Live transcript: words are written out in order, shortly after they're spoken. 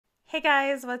Hey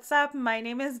guys, what's up? My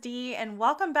name is Dee and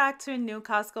welcome back to a new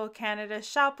Costco Canada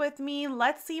shop with me.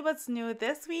 Let's see what's new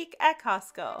this week at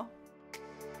Costco.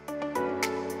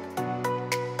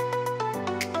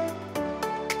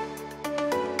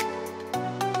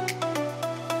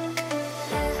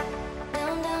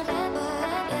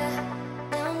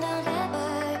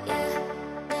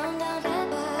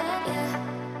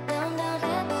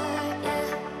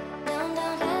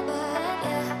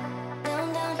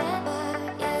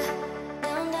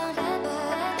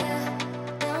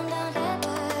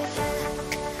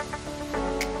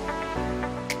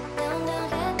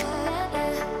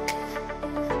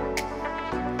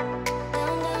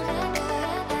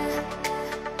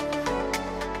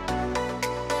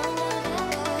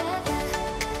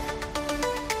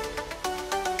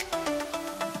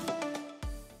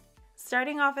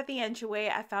 Starting off at the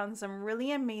entryway, I found some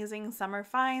really amazing summer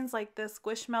finds like this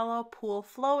Squishmallow pool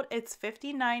float. It's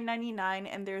 $59.99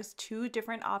 and there's two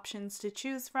different options to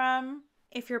choose from.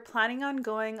 If you're planning on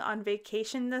going on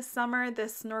vacation this summer,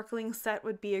 this snorkeling set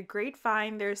would be a great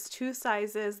find. There's two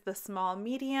sizes, the small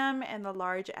medium and the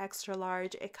large extra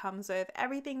large. It comes with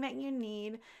everything that you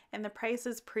need and the price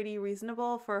is pretty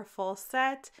reasonable for a full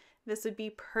set. This would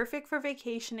be perfect for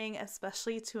vacationing,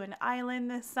 especially to an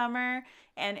island this summer,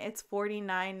 and it's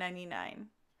 $49.99.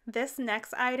 This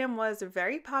next item was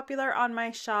very popular on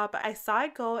my shop. I saw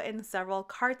it go in several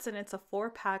carts and it's a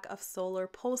 4-pack of solar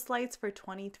post lights for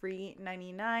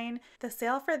 $23.99. The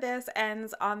sale for this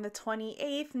ends on the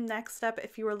 28th. Next up,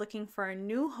 if you were looking for a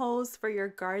new hose for your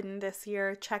garden this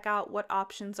year, check out what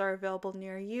options are available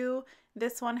near you.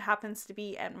 This one happens to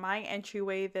be at my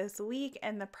entryway this week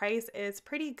and the price is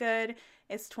pretty good.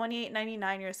 It's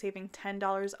 $28.99. You're saving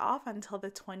 $10 off until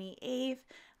the 28th.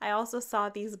 I also saw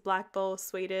these black bow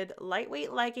suede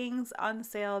lightweight leggings on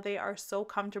sale. They are so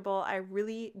comfortable. I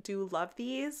really do love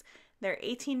these. They're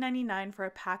 $18.99 for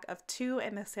a pack of 2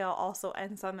 and the sale also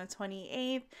ends on the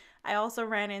 28th. I also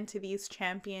ran into these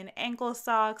Champion ankle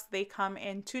socks. They come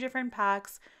in 2 different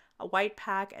packs, a white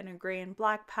pack and a gray and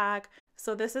black pack.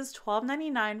 So this is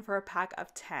 $12.99 for a pack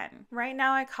of 10. Right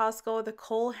now at Costco, the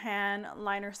Cole Haan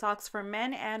liner socks for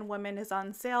men and women is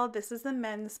on sale. This is the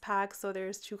men's pack, so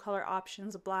there's 2 color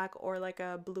options, black or like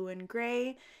a blue and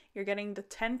gray. You're getting the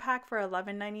 10 pack for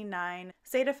 $11.99.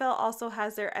 Cetaphil also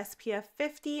has their SPF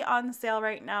 50 on sale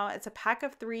right now. It's a pack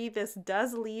of 3. This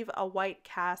does leave a white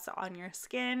cast on your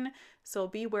skin, so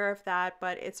be aware of that,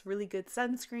 but it's really good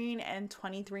sunscreen and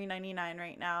 $23.99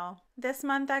 right now. This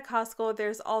month at Costco,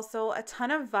 there's also a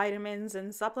ton of vitamins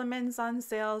and supplements on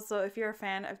sale, so if you're a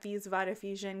fan of these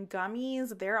Vitafusion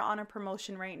gummies, they're on a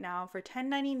promotion right now for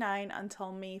 $10.99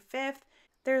 until May 5th.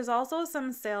 There's also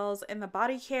some sales in the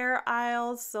body care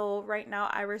aisles. So right now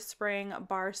Irish Spring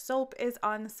bar soap is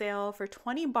on sale for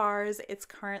 20 bars. It's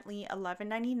currently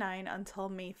 $11.99 until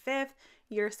May 5th.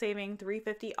 You're saving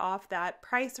 $3.50 off that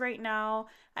price right now.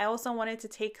 I also wanted to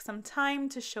take some time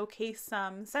to showcase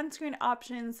some sunscreen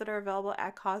options that are available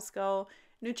at Costco.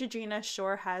 Neutrogena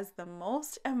sure has the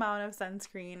most amount of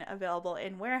sunscreen available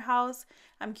in warehouse.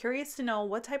 I'm curious to know,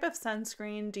 what type of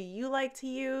sunscreen do you like to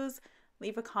use?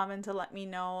 Leave a comment to let me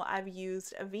know. I've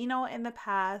used Aveeno in the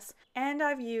past and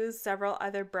I've used several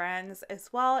other brands as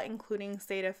well, including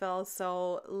Cetaphil.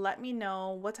 So let me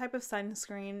know, what type of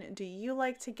sunscreen do you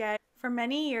like to get? For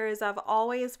many years, I've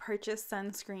always purchased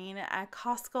sunscreen at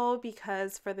Costco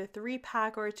because for the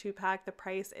 3-pack or 2-pack, the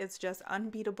price is just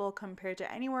unbeatable compared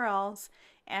to anywhere else.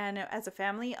 And as a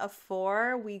family of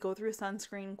 4, we go through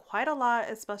sunscreen quite a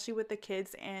lot, especially with the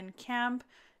kids in camp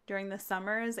during the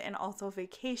summers and also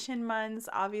vacation months.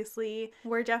 Obviously,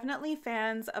 we're definitely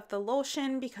fans of the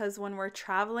lotion because when we're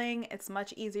traveling, it's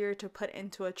much easier to put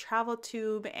into a travel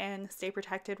tube and stay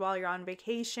protected while you're on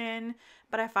vacation.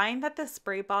 But I find that the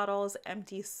spray bottles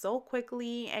empty so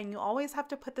quickly and you always have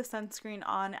to put the sunscreen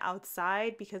on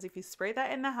outside because if you spray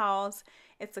that in the house,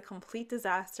 it's a complete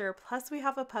disaster. Plus we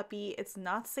have a puppy. It's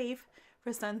not safe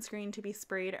for sunscreen to be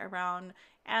sprayed around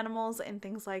animals and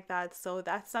things like that. So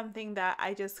that's something that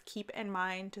I just keep in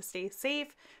mind to stay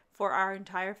safe for our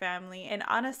entire family. And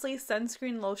honestly,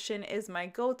 sunscreen lotion is my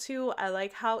go-to. I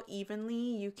like how evenly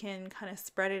you can kind of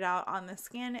spread it out on the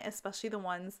skin, especially the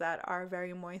ones that are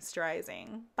very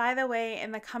moisturizing. By the way,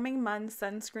 in the coming months,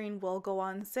 sunscreen will go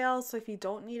on sale, so if you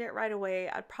don't need it right away,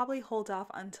 I'd probably hold off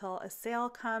until a sale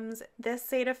comes. This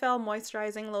Cetaphil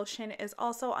moisturizing lotion is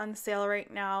also on sale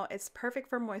right now. It's perfect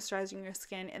for moisturizing your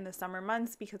skin in the summer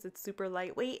months because it's super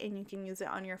lightweight and you can use it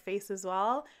on your face as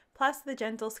well. Plus, the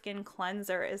Gentle Skin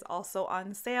Cleanser is also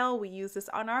on sale. We use this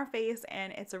on our face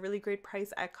and it's a really great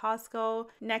price at Costco.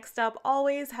 Next up,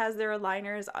 Always has their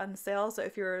liners on sale. So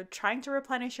if you're trying to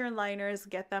replenish your liners,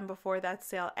 get them before that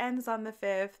sale ends on the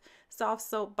 5th. Soft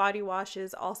Soap Body Wash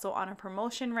is also on a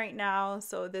promotion right now.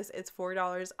 So this is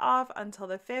 $4 off until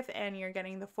the 5th and you're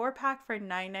getting the 4-pack for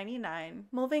 $9.99.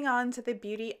 Moving on to the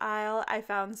beauty aisle, I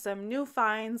found some new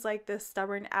finds like this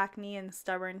Stubborn Acne and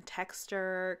Stubborn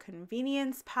Texture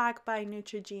Convenience Pack by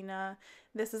Neutrogena.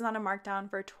 This is on a markdown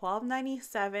for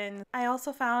 $12.97. I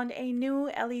also found a new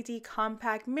LED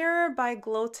compact mirror by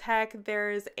Glowtech.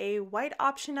 There's a white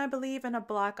option, I believe, and a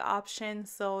black option,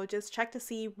 so just check to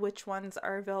see which ones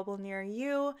are available near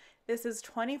you. This is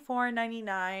 $24.99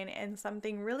 and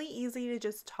something really easy to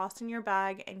just toss in your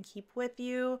bag and keep with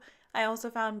you. I also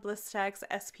found Blistex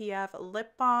SPF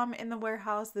Lip Balm in the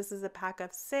warehouse. This is a pack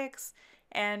of 6.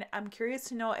 And I'm curious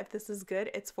to know if this is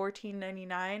good. It's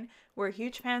 $14.99. We're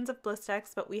huge fans of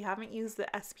Blistex, but we haven't used the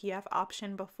SPF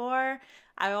option before.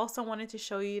 I also wanted to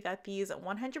show you that these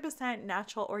 100%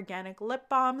 natural organic lip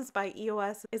balms by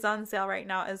EOS is on sale right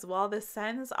now as well. The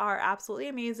scents are absolutely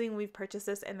amazing. We've purchased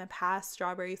this in the past: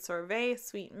 Strawberry Sorbet,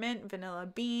 Sweet Mint, Vanilla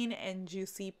Bean, and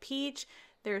Juicy Peach.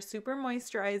 They're super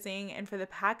moisturizing, and for the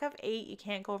pack of 8, you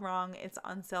can't go wrong. It's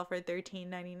on sale for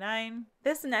 $13.99.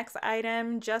 This next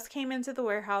item just came into the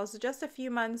warehouse just a few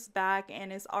months back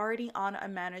and is already on a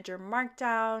manager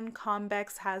markdown.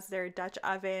 Convex has their Dutch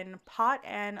oven pot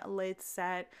and lid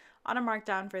set on a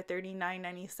markdown for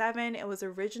 $39.97. It was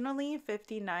originally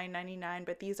 $59.99,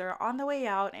 but these are on the way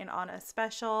out and on a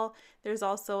special. There's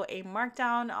also a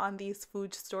markdown on these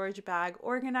food storage bag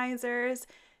organizers.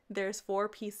 There's 4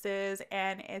 pieces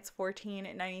and it's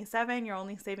 $14.97. You're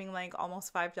only saving like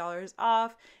almost $5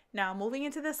 off. Now, moving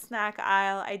into the snack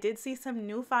aisle, I did see some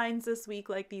new finds this week,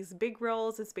 like these big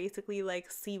rolls. It's basically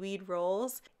like seaweed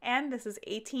rolls, and this is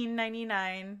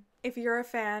 $18.99. If you're a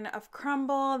fan of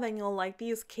crumble, then you'll like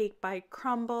these Cake Bite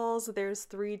crumbles. There's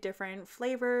 3 different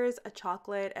flavors: a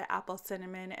chocolate, an apple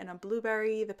cinnamon, and a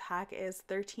blueberry. The pack is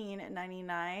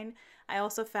 $13.99. I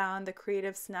also found the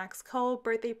Creative Snacks Co.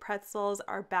 birthday pretzels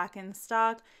are back in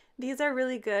stock. These are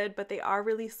really good, but they are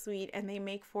really sweet and they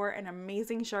make for an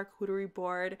amazing charcuterie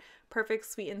board. Perfect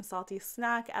sweet and salty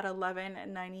snack at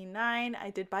 $11.99. I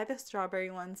did buy the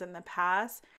strawberry ones in the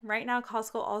past. Right now,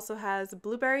 Costco also has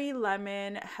blueberry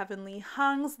lemon heavenly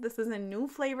hungs. This is a new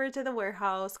flavor to the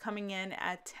warehouse, coming in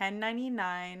at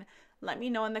 $10.99. Let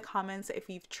me know in the comments if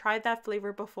you've tried that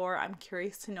flavor before. I'm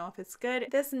curious to know if it's good.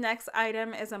 This next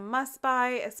item is a must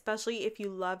buy, especially if you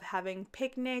love having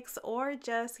picnics or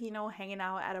just, hanging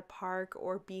out at a park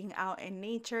or being out in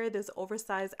nature. This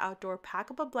oversized outdoor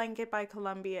packable blanket by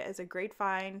Columbia is a great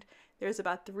find. There's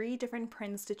about 3 different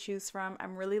prints to choose from.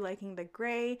 I'm really liking the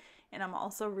gray and I'm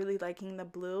also really liking the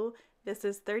blue. This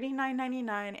is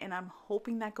 $39.99 and I'm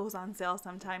hoping that goes on sale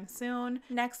sometime soon.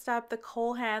 Next up, the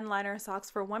Cole Hand liner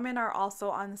socks for women are also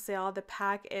on sale. The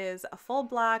pack is a full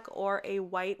black or a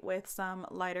white with some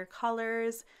lighter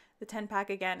colors. The 10-pack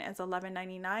again is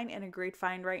 $11.99 and a great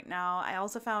find right now. I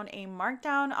also found a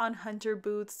markdown on hunter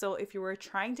boots, so if you were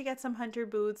trying to get some hunter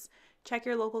boots, check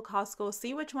your local Costco,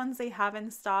 see which ones they have in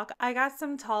stock. I got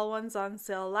some tall ones on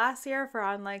sale last year for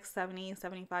around like $70,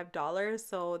 $75,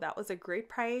 so that was a great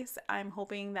price. I'm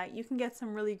hoping that you can get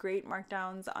some really great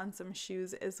markdowns on some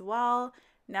shoes as well.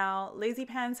 Now, Lazy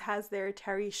Pants has their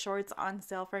Terry shorts on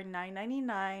sale for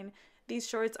 $9.99. These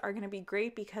shorts are going to be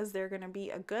great because they're going to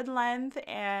be a good length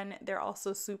and they're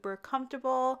also super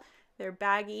comfortable. They're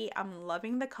baggy. I'm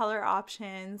loving the color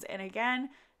options, and again,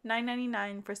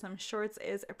 $9.99 for some shorts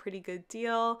is a pretty good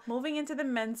deal. Moving into the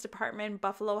men's department,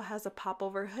 Buffalo has a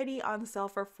popover hoodie on sale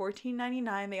for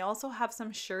 $14.99. They also have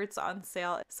some shirts on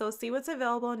sale, so see what's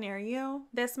available near you.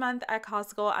 This month at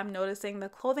Costco, I'm noticing the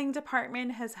clothing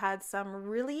department has had some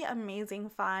really amazing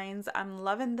finds. I'm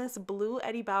loving this blue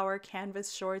Eddie Bauer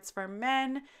canvas shorts for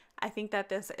men. I think that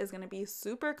this is going to be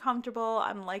super comfortable.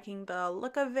 I'm liking the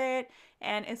look of it,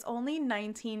 and it's only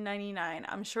 $19.99.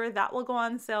 I'm sure that will go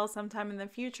on sale sometime in the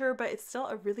future, but it's still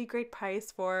a really great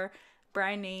price for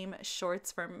brand name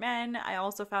shorts for men. I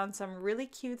also found some really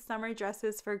cute summer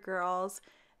dresses for girls.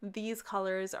 These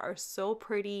colors are so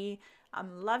pretty.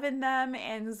 I'm loving them,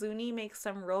 and Zuni makes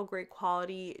some real great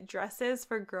quality dresses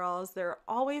for girls. They're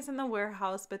always in the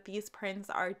warehouse, but these prints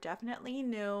are definitely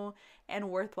new and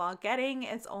worthwhile getting.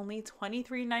 It's only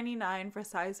 $23.99 for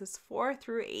sizes 4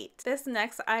 through 8. This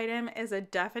next item is a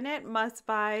definite must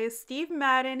buy. Steve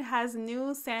Madden has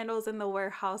new sandals in the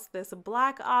warehouse, this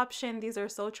black option. These are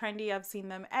so trendy. I've seen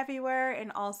them everywhere,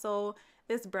 and also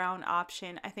this brown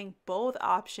option. I think both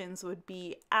options would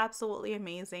be absolutely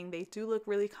amazing. They do look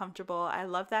really comfortable. I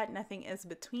love that nothing is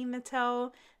between the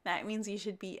toe. That means you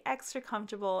should be extra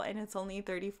comfortable, and it's only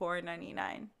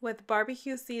 $34.99. With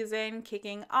barbecue season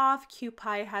kicking off,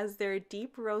 Kewpie has their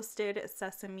deep roasted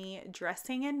sesame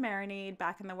dressing and marinade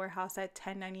back in the warehouse at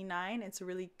 $10.99. It's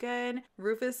really good.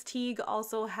 Rufus Teague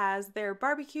also has their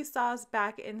barbecue sauce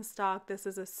back in stock. This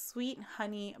is a sweet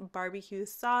honey barbecue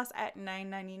sauce at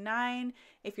 $9.99.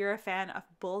 If you're a fan of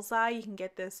Bullseye, you can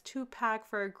get this 2-pack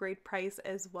for a great price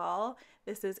as well.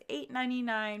 This is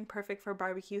 $8.99, perfect for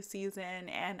barbecue season,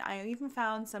 and I even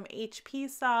found some HP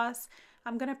sauce.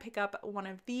 I'm gonna pick up one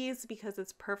of these because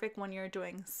it's perfect when you're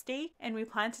doing steak, and we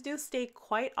plan to do steak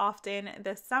quite often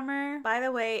this summer. By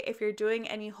the way, if you're doing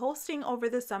any hosting over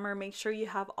the summer, make sure you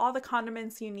have all the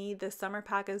condiments you need. This summer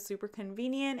pack is super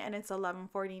convenient and it's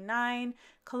 $11.49.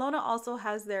 Kelowna also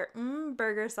has their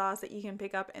burger sauce that you can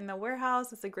pick up in the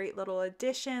warehouse. It's a great little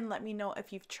addition. Let me know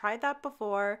if you've tried that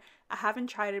before. I haven't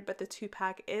tried it, but the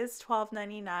 2-pack is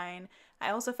 $12.99. I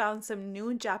also found some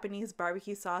new Japanese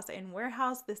barbecue sauce in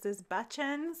warehouse. This is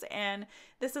Bachen's, and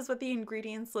this is what the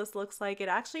ingredients list looks like. It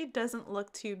actually doesn't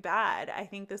look too bad. I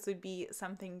think this would be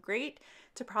something great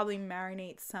to probably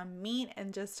marinate some meat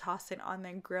and just toss it on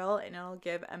the grill, and it'll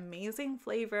give amazing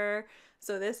flavor.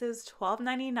 So this is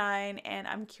 $12.99, and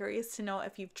I'm curious to know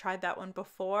if you've tried that one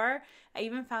before. I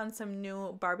even found some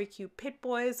new barbecue Pit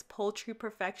Boys Poultry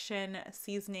Perfection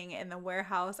seasoning in the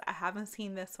warehouse. I haven't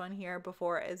seen this one here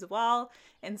before as well.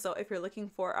 And so if you're looking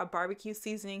for a barbecue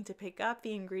seasoning to pick up,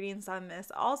 the ingredients on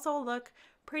this also look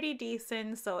pretty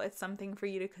decent, so it's something for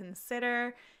you to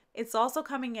consider. It's also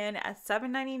coming in at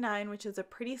 $7.99, which is a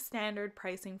pretty standard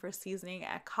pricing for seasoning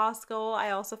at Costco.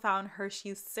 I also found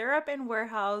Hershey's syrup in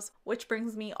warehouse, which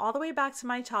brings me all the way back to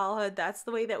my childhood. That's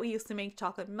the way that we used to make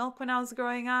chocolate milk when I was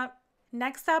growing up.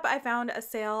 Next up, I found a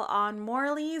sale on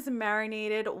Morley's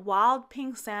marinated wild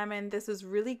pink salmon. This is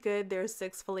really good. There's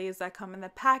 6 fillets that come in the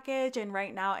package, and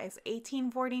right now it's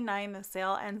 $18.49. The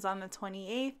sale ends on the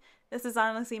 28th. This is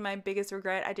honestly my biggest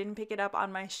regret. I didn't pick it up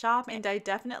on my shop, and I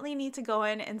definitely need to go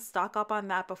in and stock up on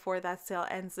that before that sale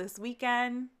ends this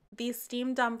weekend. These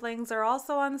steamed dumplings are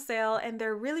also on sale, and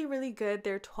they're really, really good.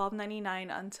 They're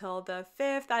 $12.99 until the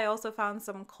 5th. I also found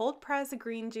some cold pressed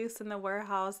green juice in the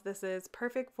warehouse. This is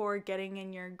perfect for getting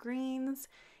in your greens,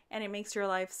 and it makes your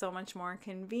life so much more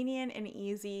convenient and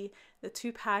easy. The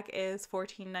 2-pack is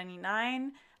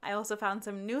 $14.99. I also found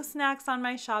some new snacks on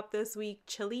my shop this week,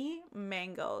 chili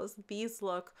mangoes. These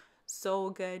look so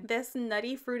good. This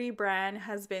nutty fruity brand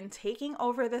has been taking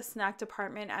over the snack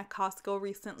department at Costco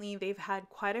recently. They've had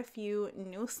quite a few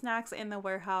new snacks in the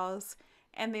warehouse,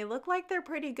 and they look like they're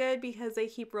pretty good because they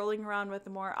keep rolling around with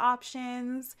more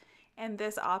options. And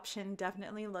this option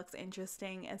definitely looks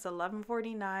interesting. It's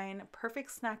 $11.49,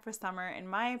 perfect snack for summer in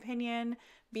my opinion.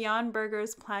 Beyond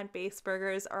Burger's plant-based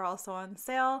burgers are also on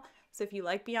sale. So if you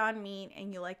like Beyond Meat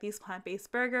and you like these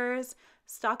plant-based burgers,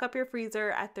 stock up your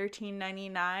freezer at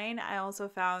 $13.99. I also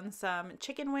found some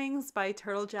chicken wings by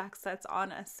Turtle Jacks that's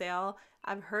on a sale.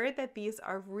 I've heard that these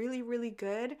are really, really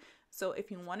good. So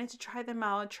if you wanted to try them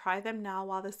out, try them now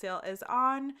while the sale is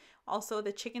on. Also,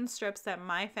 the chicken strips that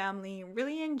my family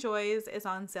really enjoys is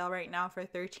on sale right now for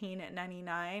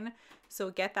 $13.99. So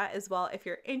get that as well if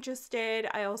you're interested.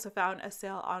 I also found a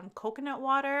sale on coconut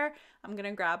water. I'm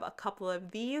gonna grab a couple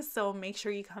of these, so make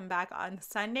sure you come back on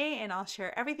Sunday and I'll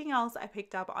share everything else I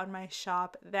picked up on my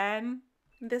shop then.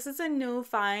 This is a new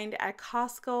find at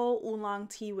Costco, oolong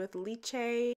tea with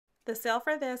lychee. The sale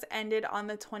for this ended on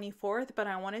the 24th, but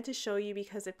I wanted to show you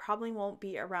because it probably won't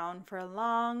be around for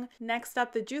long. Next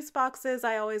up, the juice boxes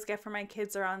I always get for my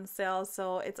kids are on sale,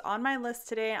 so it's on my list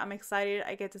today. I'm excited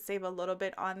I get to save a little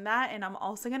bit on that, and I'm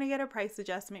also going to get a price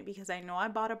adjustment because I know I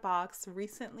bought a box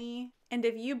recently. And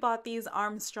if you bought these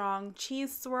Armstrong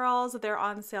cheese swirls, they're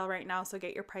on sale right now, so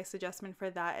get your price adjustment for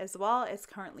that as well. It's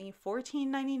currently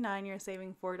 $14.99. You're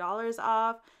saving $4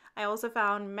 off. I also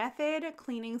found Method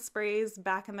cleaning sprays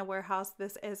back in the warehouse.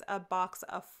 This is a box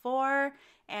of 4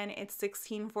 and it's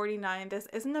 $16.49. This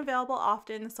isn't available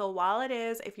often, so while it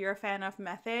is, if you're a fan of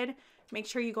Method, make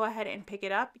sure you go ahead and pick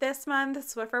it up. This month,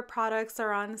 Swiffer products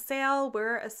are on sale.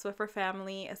 We're a Swiffer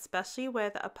family, especially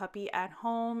with a puppy at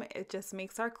home. It just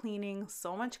makes our cleaning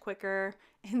so much quicker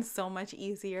and so much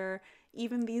easier.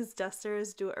 Even these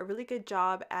dusters do a really good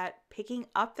job at picking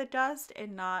up the dust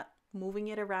and not moving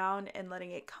it around and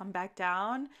letting it come back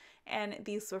down. and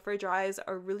these Swiffer dries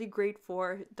are really great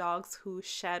for dogs who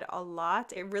shed a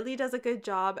lot. It really does a good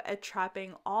job at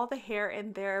trapping all the hair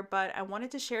in there, but I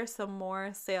wanted to share some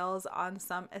more sales on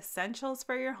some essentials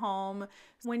for your home.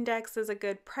 Windex is a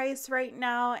good price right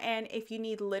now, and if you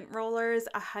need lint rollers,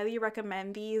 I highly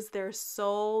recommend these. They're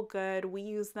so good. We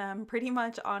use them pretty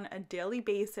much on a daily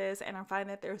basis, and I find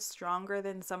that they're stronger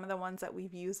than some of the ones that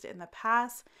we've used in the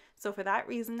past. So for that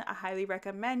reason, I highly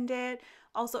recommend it.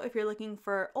 Also, if you're looking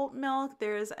for oat milk,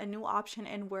 there's a new option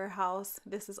in Warehouse.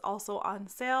 This is also on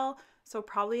sale, so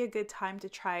probably a good time to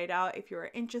try it out if you're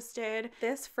interested.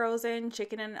 This frozen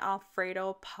chicken and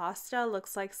Alfredo pasta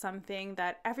looks like something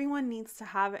that everyone needs to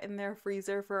have in their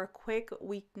freezer for a quick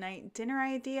weeknight dinner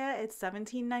idea. It's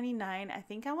 $17.99. I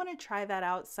think I want to try that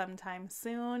out sometime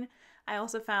soon. I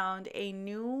also found a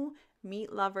new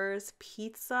Meat Lovers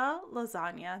pizza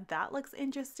lasagna. That looks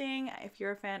interesting. If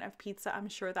you're a fan of pizza, I'm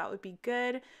sure that would be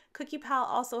good. Cookie Pal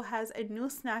also has a new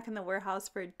snack in the Warehouse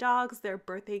for dogs, their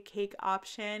birthday cake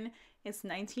option. It's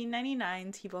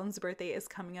 $19.99. T-Bone's birthday is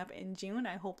coming up in June.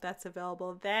 I hope that's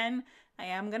available then. I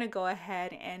am going to go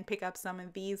ahead and pick up some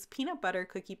of these peanut butter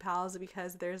Cookie Pals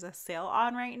because there's a sale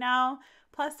on right now.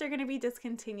 Plus, they're going to be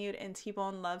discontinued and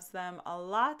T-Bone loves them a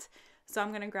lot. So I'm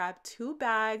going to grab 2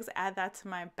 bags, add that to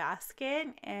my basket,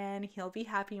 and he'll be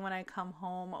happy when I come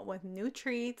home with new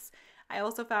treats. I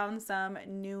also found some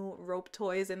new rope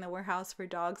toys in the Warehouse for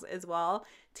dogs as well.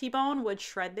 T-Bone would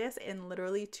shred this in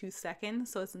literally 2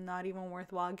 seconds, so it's not even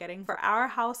worthwhile getting. For our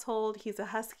household, he's a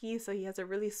husky, so he has a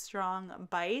really strong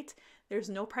bite. There's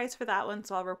no price for that one,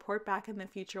 so I'll report back in the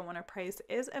future when a price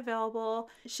is available.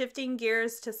 Shifting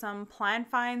gears to some plant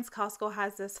finds, Costco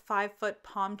has this 5-foot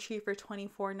palm tree for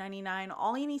 $24.99.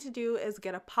 All you need to do is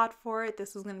get a pot for it.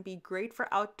 This is going to be great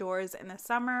for outdoors in the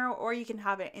summer, or you can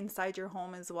have it inside your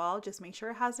home as well. Just make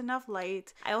sure it has enough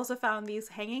light. I also found these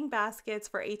hanging baskets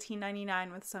for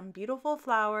 $18.99 with some beautiful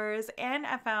flowers, and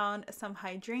I found some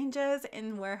hydrangeas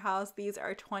in Warehouse. These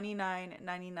are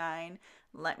 $29.99.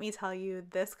 Let me tell you,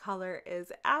 this color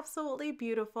is absolutely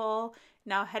beautiful.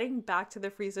 Now heading back to the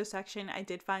freezer section, I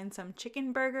did find some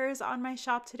chicken burgers on my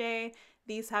shop today.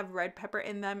 These have red pepper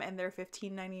in them and they're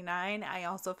 $15.99. I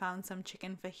also found some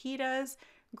chicken fajitas.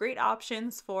 Great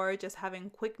options for just having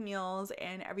quick meals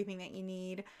and everything that you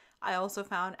need. I also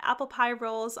found apple pie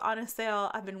rolls on a sale.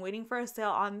 I've been waiting for a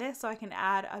sale on this so I can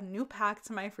add a new pack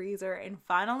to my freezer and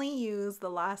finally use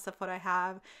the last of what I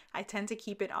have. I tend to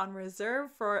keep it on reserve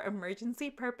for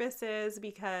emergency purposes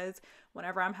because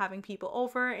whenever I'm having people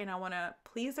over and I want to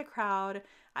please a crowd,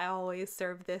 I always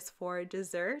serve this for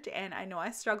dessert, and I know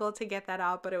I struggled to get that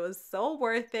out, but it was so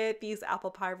worth it. These apple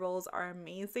pie rolls are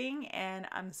amazing, and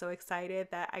I'm so excited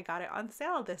that I got it on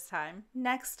sale this time.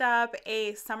 Next up,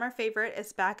 a summer favorite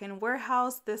is back in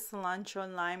Warehouse, this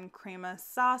cilantro lime crema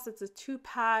sauce. It's a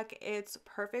 2-pack. It's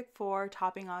perfect for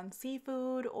topping on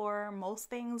seafood or most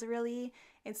things really.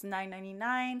 It's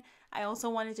 $9.99. I also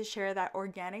wanted to share that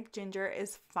organic ginger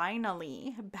is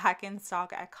finally back in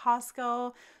stock at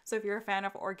Costco. So if you're a fan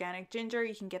of organic ginger,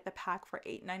 you can get the pack for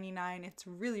 $8.99. It's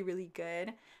really, really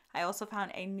good. I also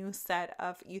found a new set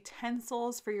of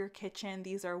utensils for your kitchen.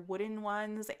 These are wooden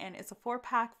ones, and it's a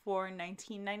 4-pack for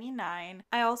 $19.99.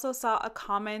 I also saw a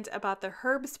comment about the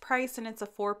herbs price, and it's a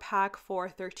 4-pack for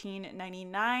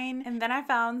 $13.99. And then I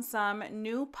found some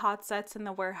new pot sets in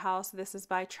the Warehouse. This is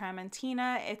by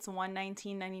Tramontina. It's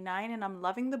 $119.99, and I'm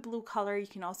loving the blue color. You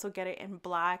can also get it in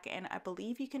black, and I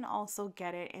believe you can also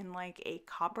get it in like a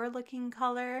copper looking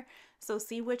color. So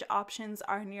see which options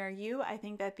are near you. I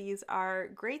think that these are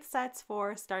great sets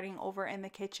for starting over in the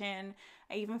kitchen.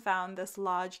 I even found this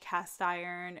Lodge cast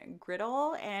iron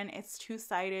griddle, and it's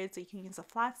 2-sided, so you can use a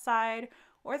flat side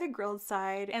or the grilled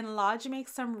side. And Lodge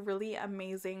makes some really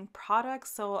amazing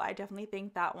products, so I definitely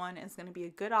think that one is going to be a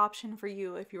good option for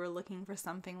you if you were looking for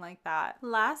something like that.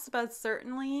 Last but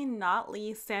certainly not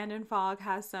least, Sand and Fog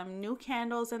has some new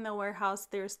candles in the Warehouse.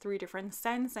 There's 3 different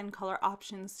scents and color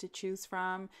options to choose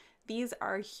from. These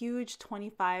are huge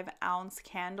 25-ounce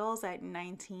candles at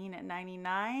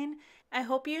 $19.99. I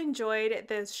hope you enjoyed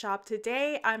this shop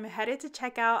today. I'm headed to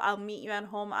check out. I'll meet you at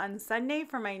home on Sunday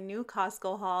for my new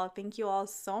Costco haul. Thank you all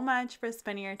so much for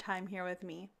spending your time here with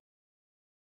me.